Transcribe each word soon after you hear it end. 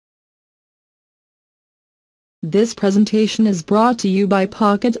This presentation is brought to you by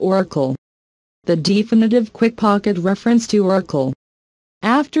Pocket Oracle, the definitive quick pocket reference to Oracle.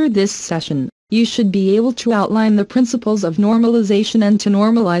 After this session, you should be able to outline the principles of normalization and to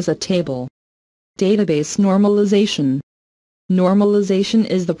normalize a table. Database normalization. Normalization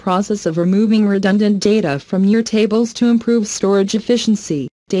is the process of removing redundant data from your tables to improve storage efficiency,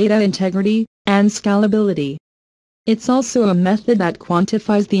 data integrity, and scalability. It's also a method that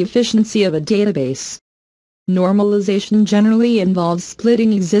quantifies the efficiency of a database. Normalization generally involves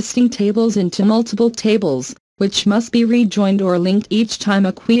splitting existing tables into multiple tables, which must be rejoined or linked each time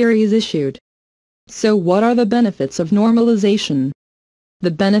a query is issued. So what are the benefits of normalization?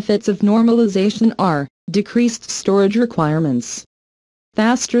 The benefits of normalization are decreased storage requirements,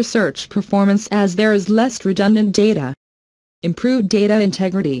 faster search performance as there is less redundant data, improved data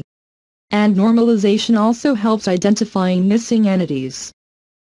integrity, and normalization also helps identifying missing entities.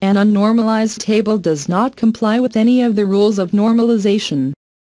 An unnormalized table does not comply with any of the rules of normalization.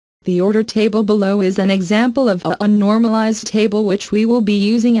 The order table below is an example of an unnormalized table which we will be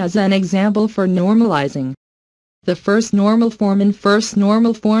using as an example for normalizing. The first normal form. In first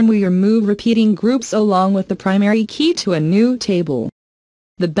normal form we remove repeating groups along with the primary key to a new table.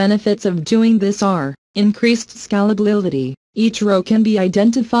 The benefits of doing this are increased scalability, each row can be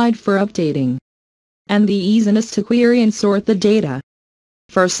identified for updating, and the easiness to query and sort the data.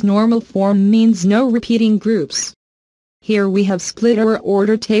 First normal form means no repeating groups. Here we have split our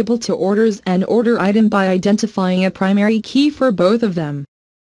order table to orders and order item by identifying a primary key for both of them.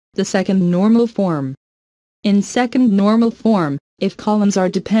 The second normal form. In second normal form, if columns are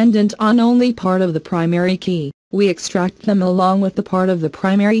dependent on only part of the primary key, we extract them along with the part of the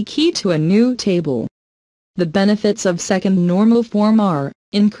primary key to a new table. The benefits of second normal form are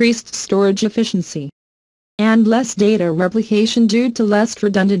increased storage efficiency and less data replication due to less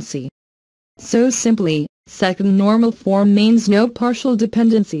redundancy. So simply, second normal form means no partial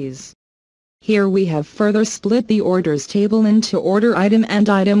dependencies. Here we have further split the orders table into order item and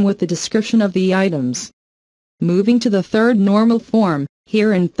item with the description of the items. Moving to the third normal form,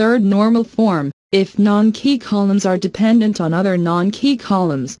 here in third normal form, if non-key columns are dependent on other non-key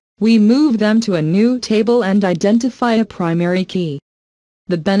columns, we move them to a new table and identify a primary key.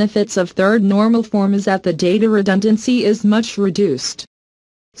 The benefits of third normal form is that the data redundancy is much reduced.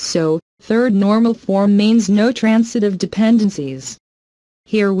 So, third normal form means no transitive dependencies.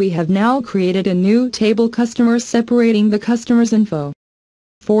 Here we have now created a new table customers separating the customer's info.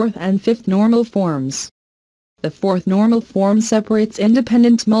 Fourth and fifth normal forms. The fourth normal form separates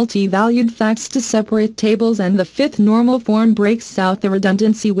independent multi-valued facts to separate tables, and the fifth normal form breaks out the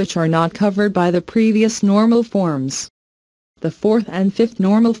redundancy which are not covered by the previous normal forms. The fourth and fifth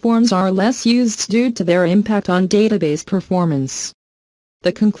normal forms are less used due to their impact on database performance.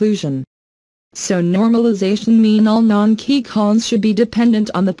 The conclusion. So normalization means all non-key columns should be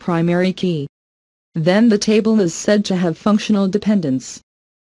dependent on the primary key. Then the table is said to have functional dependence.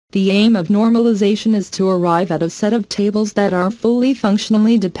 The aim of normalization is to arrive at a set of tables that are fully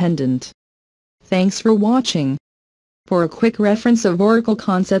functionally dependent. Thanks for watching. For a quick reference of Oracle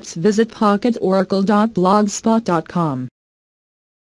concepts visit pocketoracle.blogspot.com.